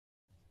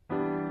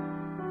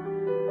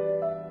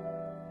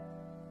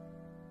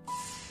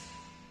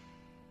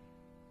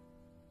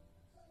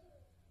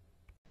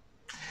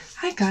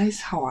Hi guys,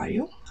 how are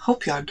you?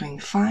 Hope you are doing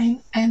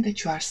fine and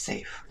that you are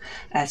safe.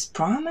 As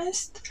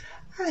promised,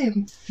 I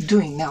am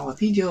doing now a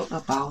video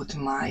about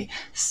my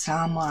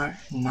summer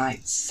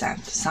night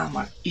scent,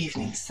 summer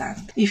evening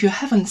scent. If you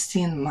haven't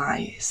seen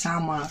my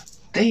summer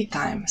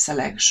daytime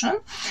selection,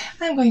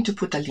 I'm going to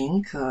put a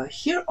link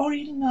here or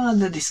in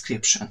the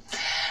description.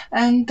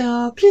 And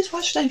please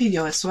watch that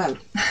video as well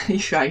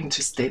if you are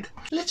interested.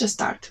 Let's just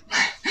start.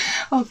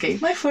 Okay,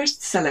 my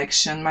first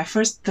selection, my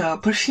first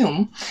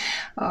perfume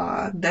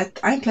that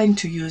I'm planning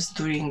to use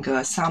during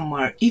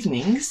summer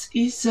evenings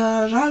is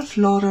Ralph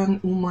Lauren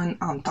Woman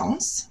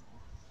Intense.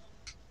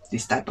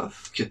 This type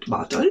of cute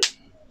bottle.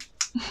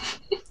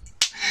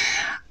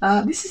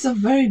 This is a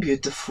very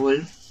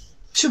beautiful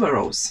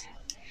tuberose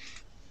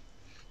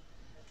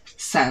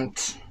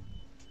scent.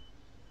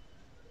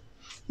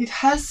 It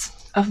has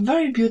a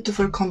very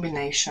beautiful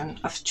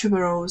combination of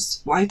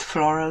tuberose, white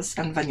florals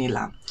and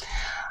vanilla.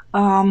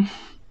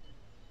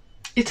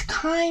 It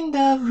kind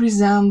of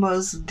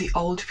resembles the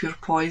old Pure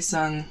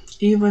Poison,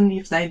 even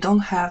if they don't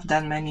have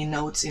that many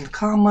notes in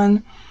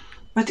common,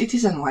 but it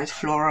is a white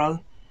floral.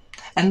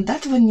 And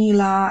that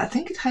vanilla, I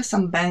think it has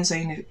some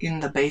benzoin in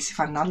the base, if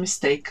I'm not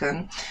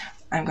mistaken.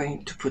 I'm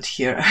going to put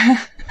here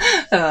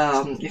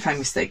if I'm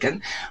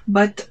mistaken.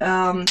 But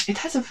it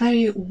has a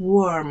very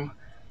warm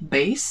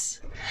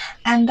base.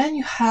 And then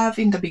you have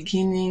in the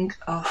beginning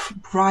of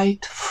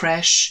bright,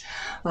 fresh,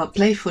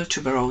 playful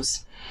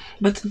tuberose.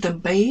 But the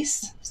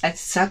base, as it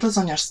settles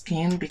on your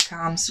skin,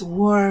 becomes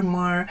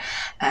warmer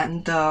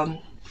and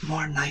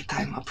more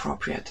nighttime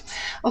appropriate.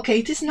 Okay,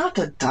 it is not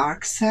a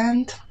dark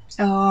scent,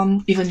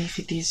 even if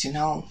it is, you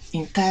know,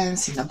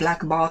 intense in a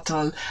black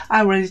bottle.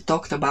 I already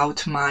talked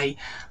about my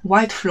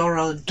white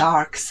floral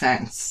dark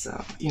scents,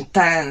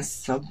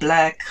 intense,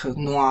 black,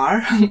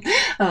 noir.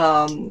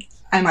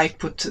 I might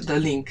put the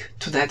link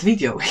to that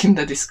video in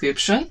the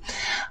description,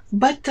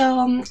 but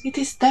it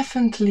is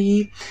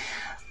definitely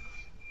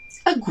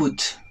a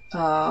good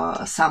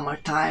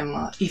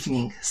summertime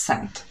evening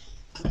scent.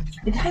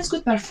 It has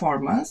good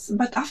performance,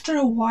 but after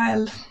a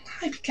while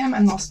I became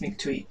anosmic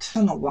to it. I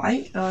don't know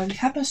why. It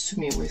happens to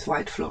me with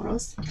white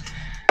florals.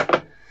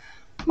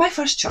 My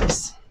first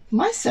choice.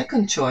 My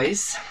second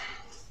choice,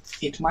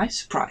 it might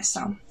surprise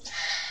some.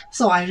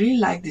 So I really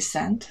like this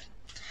scent,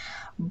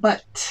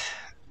 but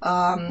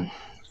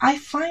I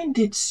find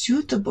it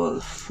suitable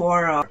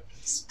for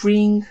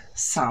spring,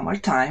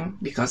 summertime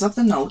because of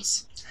the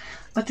notes,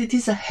 but it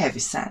is a heavy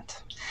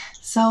scent.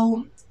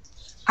 So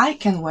I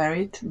can wear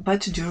it,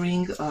 but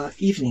during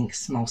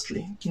evenings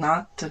mostly,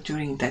 not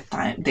during that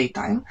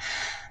daytime.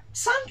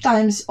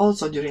 Sometimes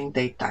also during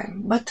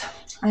daytime, but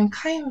I'm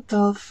kind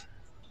of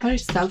very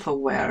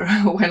self-aware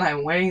when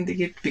I'm wearing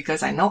it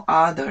because I know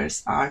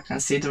others are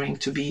considering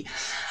to be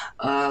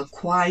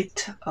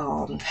quite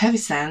heavy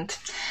scent,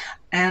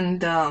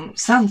 and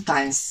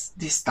sometimes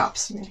this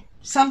stops me,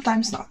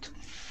 sometimes not.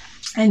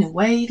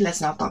 Anyway, let's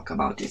not talk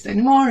about this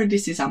anymore.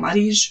 This is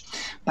Amarige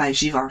by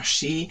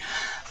Givenchy,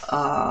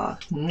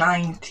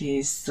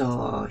 90s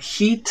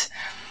hit.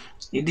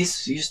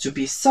 This used to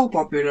be so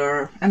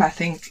popular, and I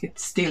think it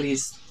still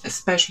is,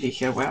 especially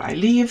here where I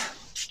live.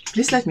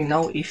 Please let me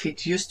know if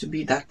it used to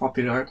be that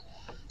popular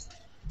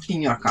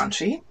in your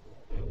country.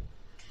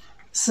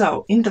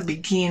 So, in the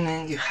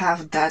beginning, you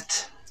have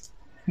that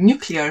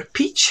nuclear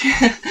peach.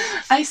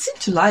 I seem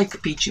to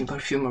like peach in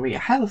perfumery. I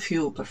have a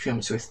few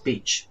perfumes with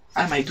peach.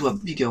 I might do a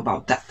video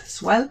about that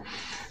as well.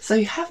 So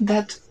you have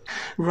that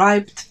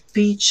ripe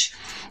peach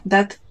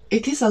that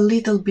it is a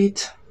little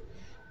bit,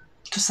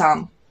 to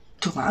some,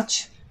 too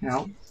much, you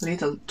know,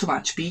 little too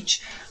much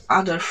peach.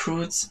 Other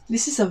fruits.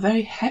 This is a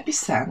very happy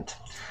scent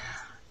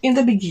in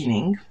the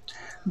beginning,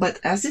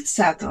 but as it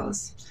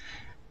settles,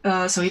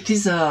 so it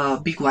is a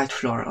big white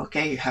floral,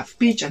 okay? You have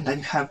peach and then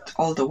you have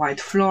all the white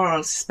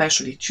florals,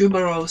 especially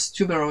tuberose.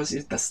 Tuberose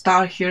is the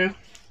star here,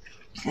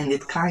 and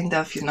it kind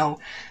of, you know,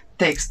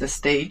 takes the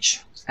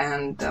stage,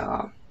 and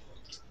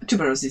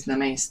tuberose is the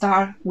main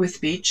star with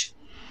peach.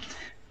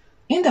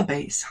 In the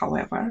base,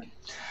 however,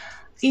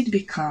 it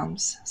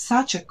becomes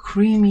such a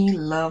creamy,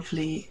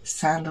 lovely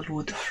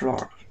sandalwood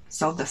floral.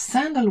 So the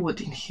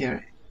sandalwood in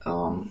here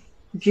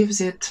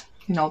gives it,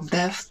 you know,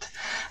 depth,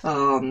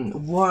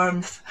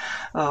 warmth,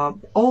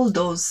 all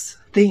those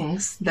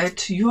things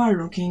that you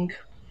are looking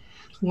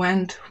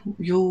when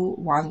you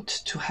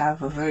want to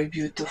have a very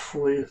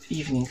beautiful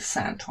evening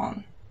scent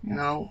on. You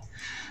know,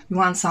 you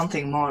want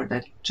something more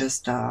than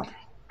just a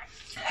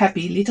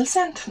happy little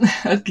scent,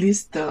 at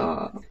least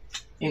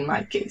in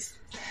my case.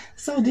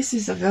 So this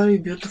is a very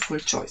beautiful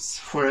choice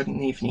for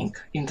an evening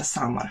in the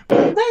summer.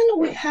 Then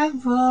we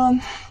have a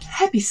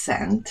happy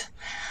scent.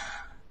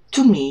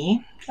 To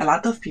me, a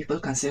lot of people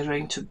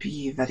considering to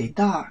be very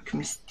dark,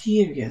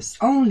 mysterious,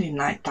 only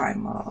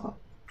nighttime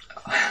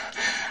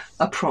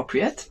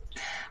appropriate.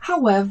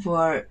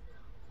 However,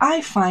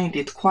 I find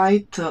it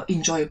quite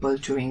enjoyable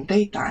during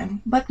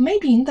daytime, but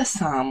maybe in the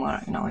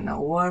summer, you know, in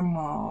a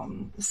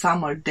warm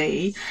summer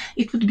day,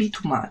 it would be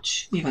too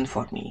much, even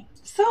for me.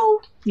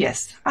 So,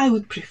 yes, I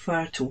would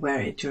prefer to wear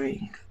it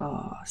during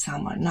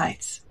summer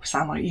nights,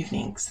 summer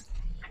evenings.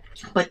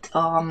 but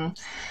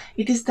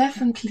it is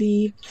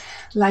definitely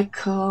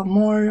like a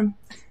more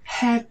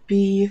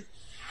happy,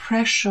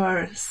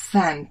 fresher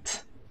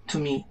scent to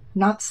me.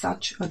 Not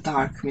such a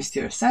dark,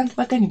 mysterious scent,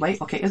 but anyway,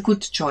 okay, a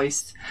good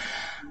choice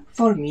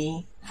for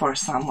me for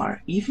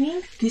summer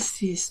evening.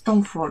 This is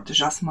Tom Ford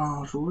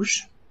Jasmin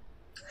Rouge.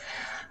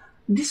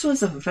 This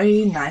was a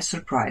very nice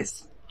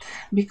surprise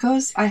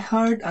because I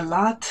heard a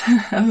lot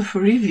of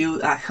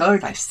reviews.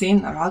 I've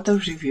seen a lot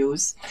of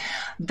reviews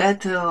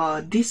that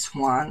this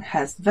one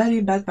has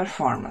very bad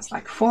performance,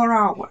 like 4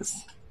 hours.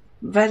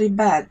 Very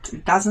bad,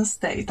 it doesn't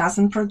stay, it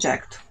doesn't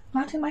project.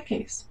 Not in my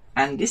case.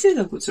 And this is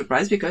a good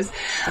surprise because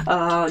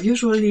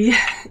usually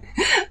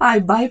I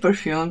buy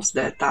perfumes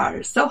that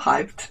are so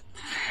hyped,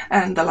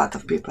 and a lot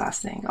of people are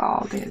saying,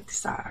 oh,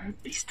 these are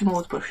beast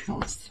mode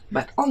perfumes.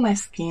 But on my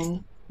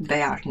skin,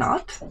 they are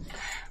not.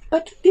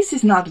 But this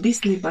is not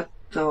beastly, but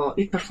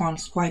it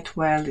performs quite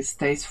well. It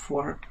stays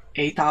for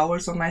 8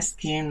 hours on my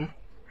skin.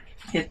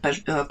 It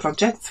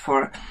projects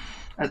for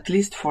at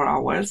least 4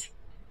 hours.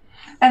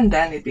 And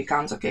then it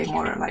becomes, okay,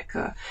 more like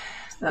a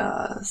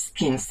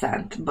skin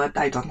scent, but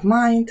I don't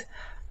mind.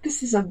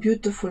 This is a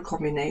beautiful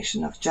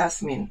combination of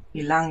jasmine,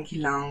 ylang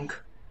ylang,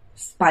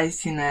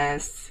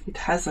 spiciness. It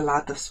has a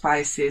lot of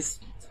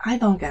spices. I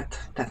don't get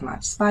that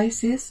much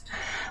spices,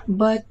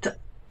 but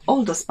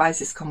all the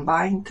spices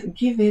combined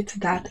give it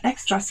that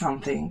extra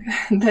something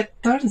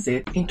that turns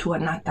it into a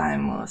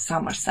nighttime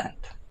summer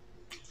scent.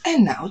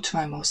 And now to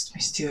my most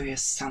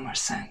mysterious summer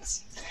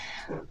scents.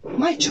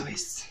 My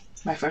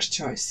first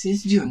choice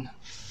is Dune.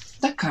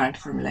 The current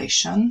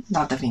formulation,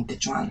 not the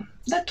vintage one.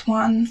 That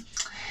one,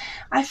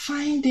 I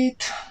find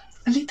it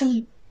a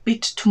little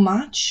bit too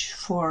much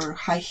for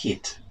high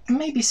heat.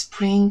 Maybe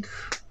spring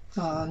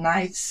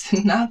nights,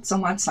 not so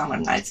much summer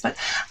nights, but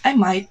I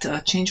might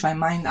change my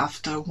mind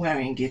after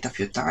wearing it a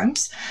few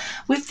times.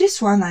 With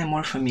this one, I'm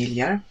more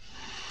familiar.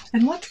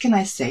 And what can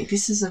I say?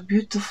 This is a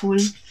beautiful,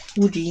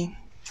 woody,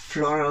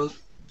 floral,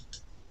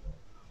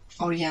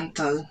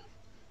 oriental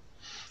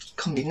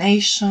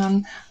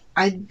combination.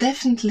 I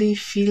definitely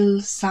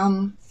feel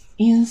some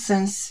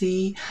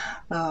incensey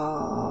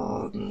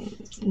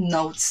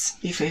notes,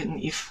 even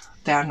if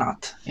they are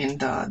not in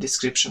the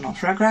description of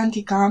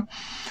Fragrantica.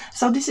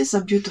 So this is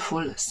a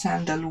beautiful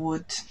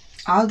sandalwood,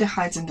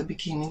 aldehydes in the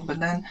beginning,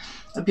 but then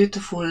a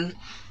beautiful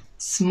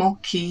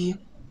smoky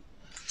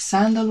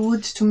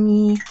sandalwood to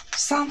me,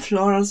 some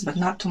florals but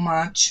not too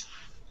much.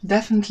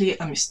 Definitely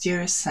a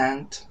mysterious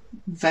scent,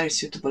 very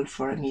suitable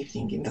for an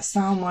evening in the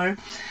summer.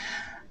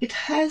 It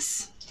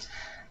has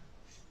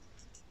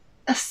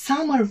a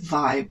summer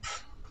vibe,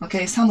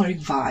 okay, summery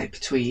vibe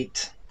to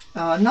it.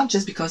 Not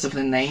just because of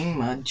the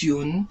name,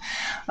 Dune,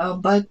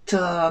 but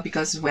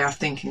because we are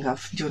thinking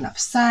of Dune of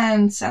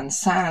Sands, and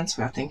Sands,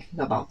 we are thinking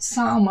about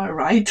summer,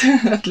 right?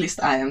 At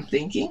least I am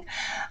thinking.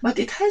 But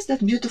it has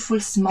that beautiful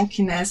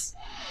smokiness,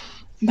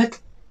 but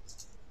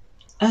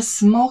a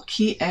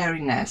smoky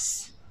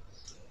airiness,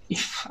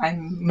 if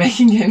I'm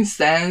making any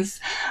sense.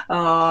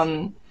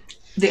 The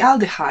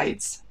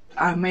aldehydes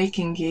are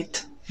making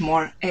it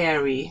more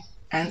airy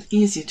and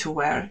easy to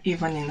wear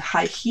even in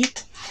high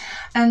heat,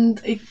 and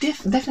it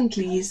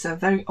definitely is a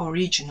very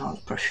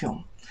original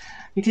perfume.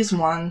 It is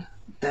one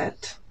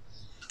that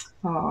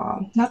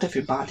not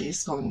everybody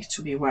is going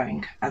to be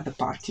wearing at the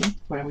party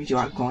where you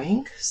are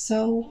going,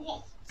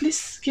 so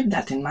please keep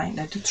that in mind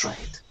and do try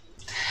it.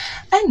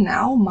 And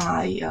now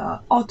my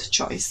odd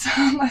choice.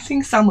 I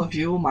think some of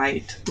you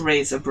might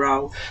raise a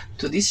brow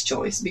to this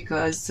choice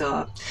because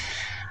I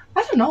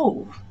don't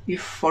know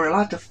if for a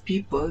lot of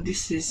people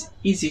this is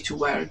easy to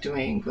wear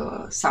during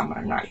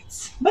summer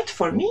nights, but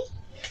for me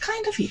it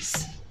kind of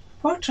is.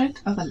 Portrait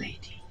of a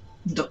Lady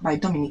by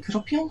Dominique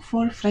Ropion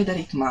for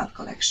Frederic Malle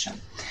collection.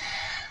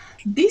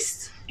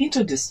 This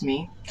introduced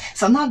me,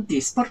 so not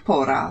this,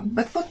 Porpora,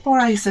 but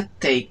Porpora is a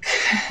take,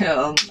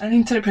 an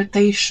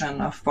interpretation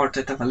of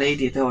Portrait of a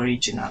Lady, the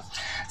original.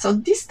 So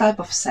this type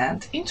of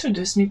scent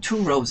introduced me to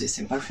roses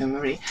in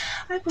perfumery.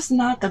 I was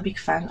not a big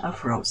fan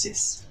of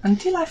roses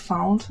until I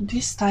found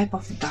this type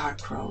of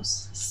dark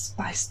rose,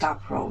 spiced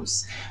up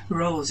rose,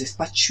 roses,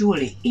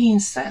 patchouli,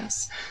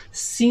 incense,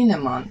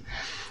 cinnamon.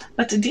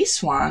 But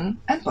this one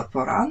and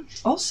Porpora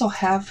also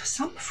have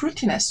some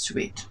fruitiness to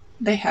it.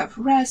 They have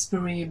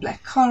raspberry,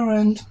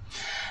 blackcurrant,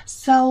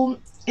 so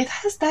it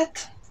has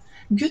that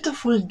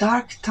beautiful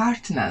dark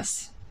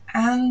tartness.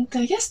 And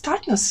yes,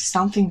 tartness is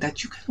something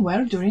that you can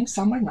wear during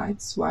summer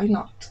nights, why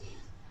not?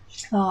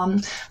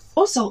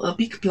 Also a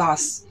big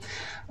plus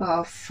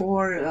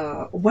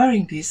for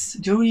wearing this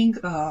during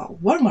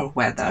warmer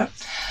weather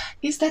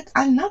is that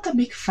I'm not a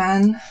big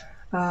fan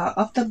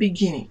of the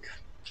beginning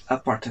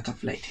of Portrait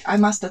of Lady, I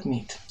must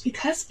admit. It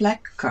has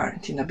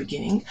blackcurrant in the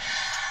beginning,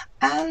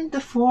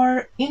 and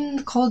for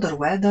in colder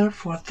weather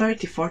for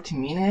 30-40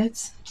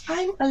 minutes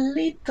I'm a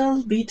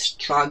little bit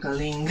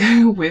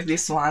struggling with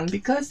this one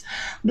because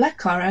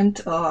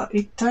blackcurrant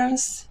it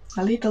turns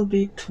a little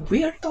bit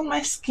weird on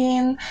my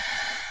skin.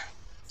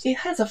 It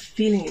has a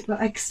feeling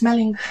like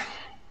smelling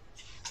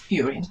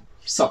urine.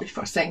 Sorry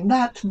for saying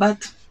that,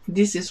 but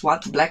this is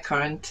what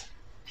blackcurrant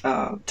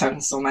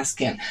turns on my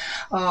skin.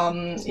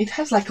 It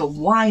has like a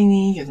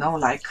winey, you know,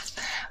 like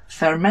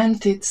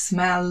fermented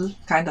smell,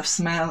 kind of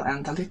smell,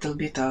 and a little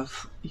bit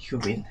of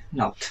urine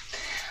note.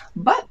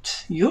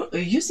 But you're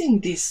using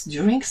this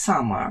during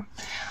summer,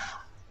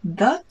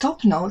 the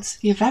top notes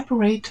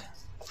evaporate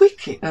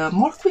quickly,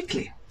 more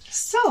quickly.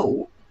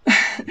 So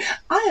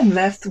I am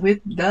left with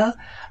the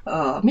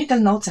middle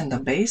notes and the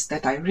base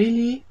that I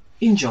really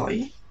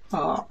enjoy.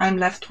 I'm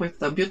left with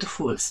the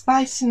beautiful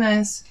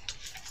spiciness,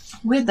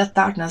 with the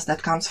tartness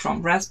that comes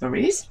from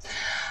raspberries,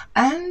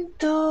 and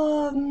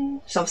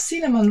so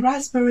cinnamon,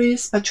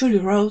 raspberries, patchouli,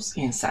 rose,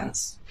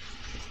 incense.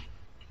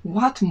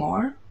 What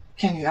more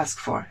can you ask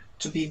for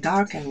to be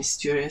dark and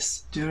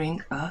mysterious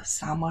during a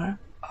summer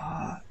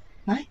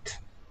night,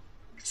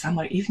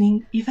 summer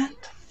evening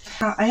event?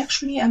 I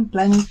actually am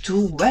planning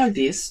to wear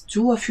this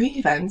to a few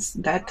events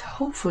that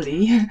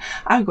hopefully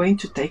are going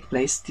to take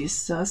place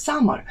this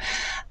summer,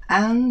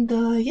 and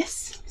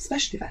yes,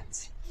 special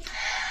events.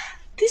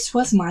 This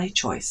was my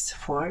choice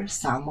for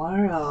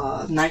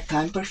summer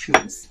nighttime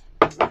perfumes.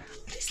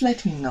 Please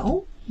let me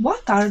know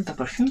what are the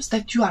perfumes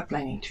that you are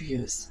planning to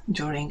use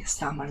during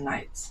summer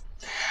nights.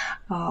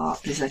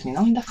 Please let me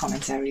know in the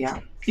comments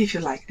area. If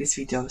you like this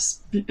video,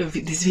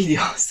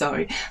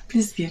 sorry,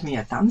 please give me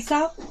a thumbs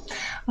up.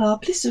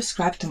 Please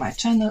subscribe to my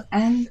channel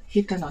and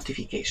hit the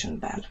notification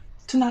bell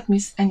to not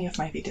miss any of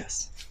my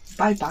videos.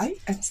 Bye bye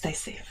and stay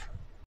safe.